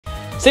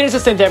Since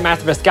it's Cynthia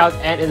Master Best Scout,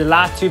 and in the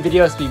last 2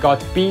 videos we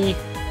got B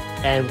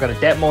and we got a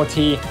Dead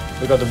Multi,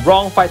 we got the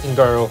wrong fighting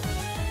girl,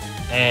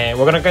 and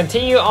we're gonna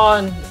continue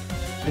on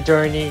the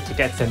journey to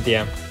get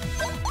Cynthia.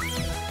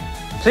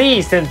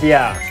 Please,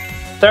 Cynthia!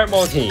 3rd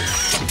multi.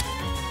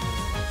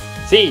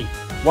 C-Y-N-T-H-I-A.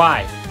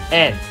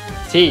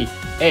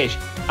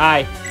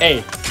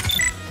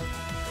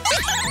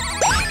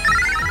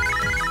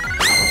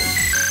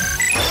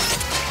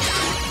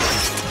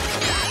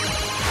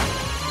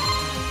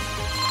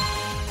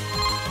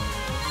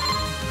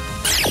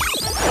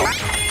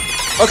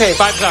 Okay,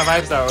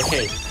 5-star,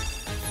 okay.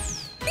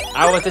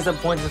 I was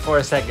disappointed for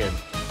a second.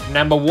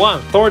 Number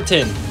 1,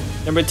 Thornton.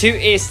 Number 2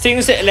 is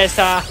Singset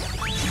Alessa.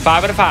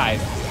 5 out of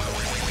 5.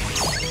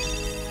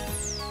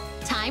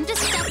 Time to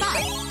step up.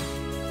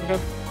 Okay.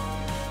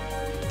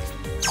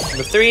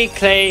 Number 3,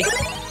 Clay.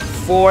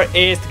 4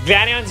 is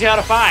Gladion. 2 out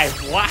of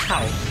 5.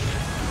 Wow.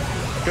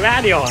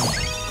 Gladion.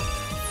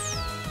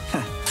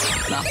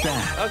 Not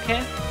bad.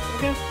 Okay.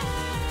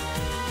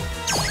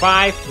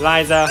 5,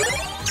 Liza.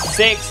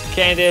 6,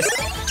 Candice.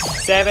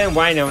 7,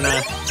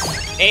 Winona.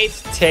 8,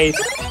 Tate.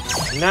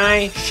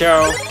 9,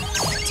 Cheryl.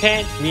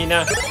 10,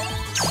 Mina.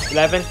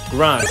 11,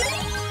 Grant.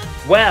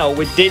 Well,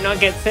 we did not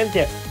get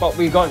Cynthia, but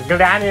we got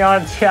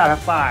Gladion 2 out of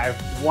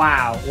 5.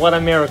 Wow, what a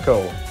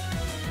miracle.